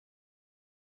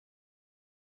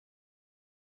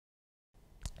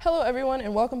Hello everyone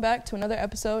and welcome back to another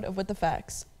episode of With the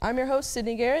Facts. I'm your host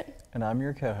Sydney Garrett. And I'm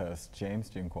your co-host James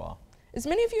Junqual. As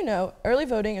many of you know, early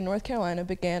voting in North Carolina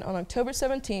began on October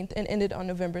 17th and ended on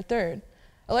November 3rd.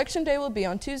 Election day will be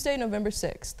on Tuesday, November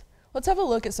 6th. Let's have a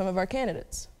look at some of our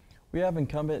candidates. We have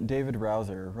incumbent David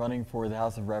Rouser running for the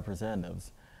House of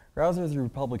Representatives. Rouser is a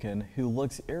Republican who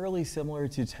looks eerily similar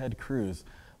to Ted Cruz.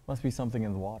 Must be something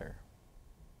in the water.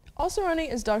 Also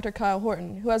running is Dr. Kyle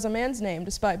Horton, who has a man's name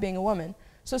despite being a woman,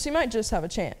 so she might just have a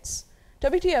chance.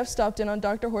 WTF stopped in on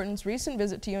Dr. Horton's recent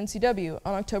visit to UNCW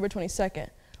on October 22nd.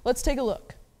 Let's take a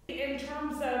look. In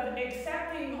terms of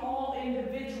accepting all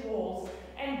individuals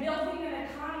and building an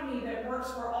economy that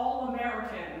works for all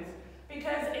Americans,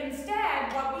 because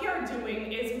instead what we are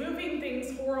doing is moving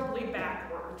things horribly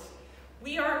backwards.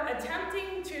 We are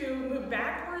attempting to move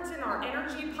backwards in our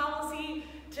energy policy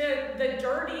to the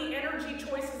dirty energy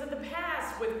choices of the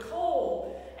past with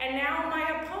coal. And now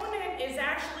my opponent is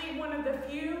actually one of the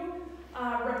few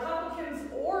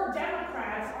Republicans or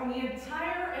Democrats on the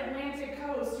entire Atlantic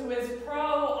coast who is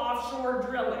pro-offshore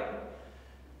drilling.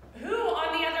 Who,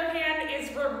 on the other hand,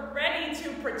 is ready to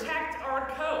protect our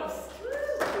coast?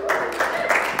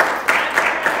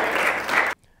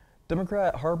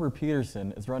 Democrat Harper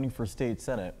Peterson is running for state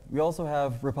senate. We also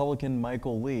have Republican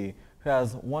Michael Lee, who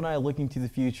has one eye looking to the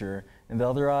future and the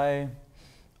other eye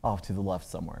off to the left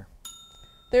somewhere.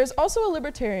 There's also a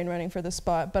libertarian running for the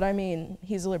spot, but I mean,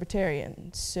 he's a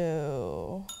libertarian,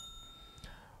 so...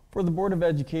 For the Board of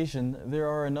Education, there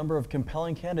are a number of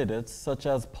compelling candidates, such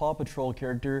as Paw Patrol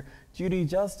character Judy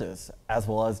Justice, as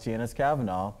well as Janice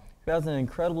Kavanaugh, who has an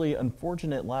incredibly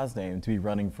unfortunate last name to be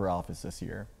running for office this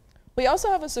year. We also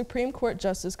have a Supreme Court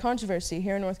Justice controversy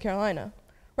here in North Carolina.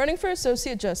 Running for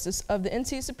Associate Justice of the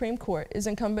NC Supreme Court is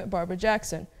incumbent Barbara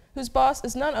Jackson, whose boss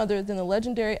is none other than the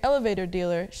legendary elevator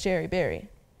dealer Sherry Berry.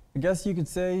 I guess you could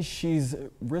say she's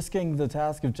risking the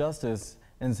task of justice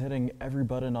and is hitting every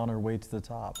button on her way to the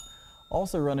top.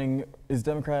 Also running is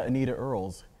Democrat Anita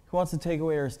Earls, who wants to take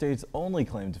away our state's only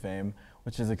claim to fame,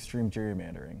 which is extreme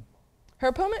gerrymandering. Her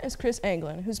opponent is Chris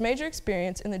Anglin, whose major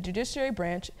experience in the judiciary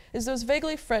branch is those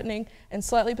vaguely threatening and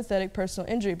slightly pathetic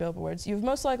personal injury billboards you've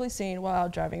most likely seen while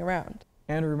out driving around.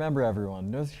 And remember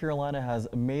everyone, North Carolina has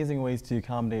amazing ways to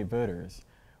accommodate voters.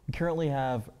 We currently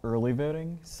have early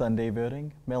voting, Sunday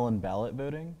voting, mail-in ballot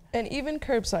voting, and even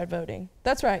curbside voting.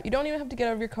 That's right, you don't even have to get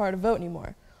out of your car to vote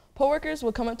anymore. Poll workers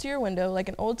will come up to your window like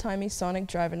an old-timey Sonic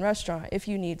drive-in restaurant if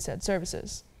you need said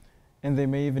services. And they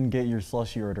may even get your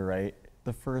slushie order right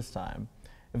the first time.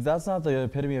 If that's not the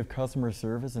epitome of customer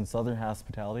service and Southern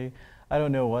hospitality, I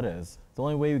don't know what is. The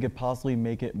only way we could possibly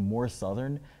make it more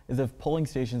Southern is if polling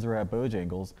stations were at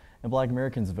Bojangles and Black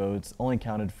Americans' votes only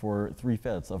counted for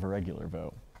 3/5 of a regular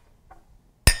vote.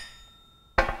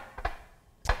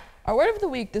 Our word of the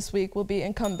week this week will be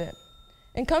incumbent.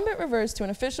 Incumbent refers to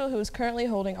an official who is currently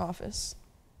holding office.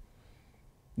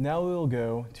 Now we will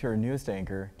go to our newest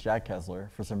anchor, Jack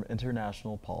Kessler, for some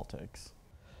international politics.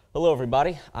 Hello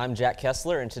everybody, I'm Jack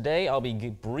Kessler, and today I'll be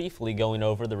briefly going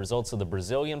over the results of the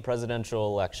Brazilian presidential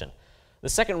election. The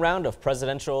second round of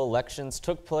presidential elections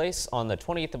took place on the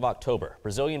 28th of October.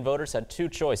 Brazilian voters had two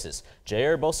choices: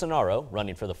 Jair Bolsonaro,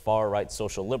 running for the far-right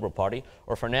Social Liberal Party,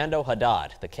 or Fernando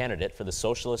Haddad, the candidate for the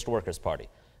Socialist Workers' Party.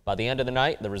 By the end of the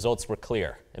night, the results were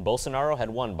clear, and Bolsonaro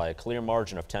had won by a clear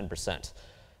margin of 10%.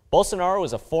 Bolsonaro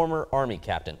is a former army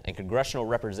captain and congressional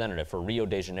representative for Rio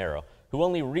de Janeiro, who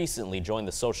only recently joined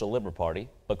the Social Liberal Party,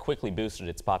 but quickly boosted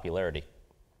its popularity.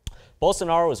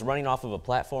 Bolsonaro is running off of a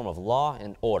platform of law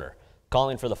and order,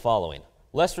 calling for the following: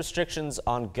 less restrictions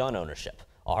on gun ownership,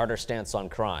 a harder stance on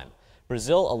crime,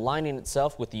 Brazil aligning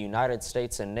itself with the United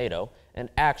States and NATO, and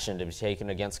action to be taken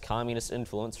against communist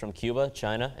influence from Cuba,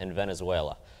 China, and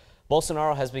Venezuela.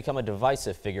 Bolsonaro has become a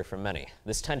divisive figure for many.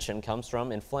 This tension comes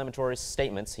from inflammatory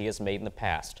statements he has made in the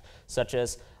past, such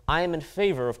as, "I am in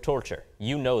favor of torture.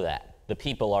 You know that. The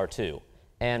people are too."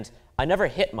 And, "I never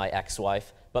hit my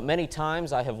ex-wife, but many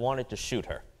times I have wanted to shoot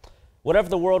her." Whatever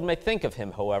the world may think of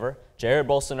him, however, Jair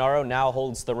Bolsonaro now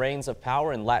holds the reins of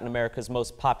power in Latin America's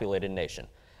most populated nation.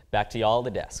 Back to y'all at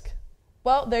the desk.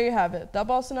 Well, there you have it. That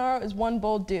Bolsonaro is one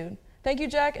bold dude. Thank you,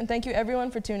 Jack, and thank you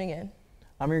everyone for tuning in.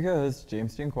 I'm your co-host,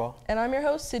 James Junqual. And I'm your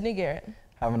host, Sydney Garrett.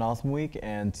 Have an awesome week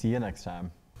and see you next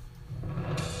time.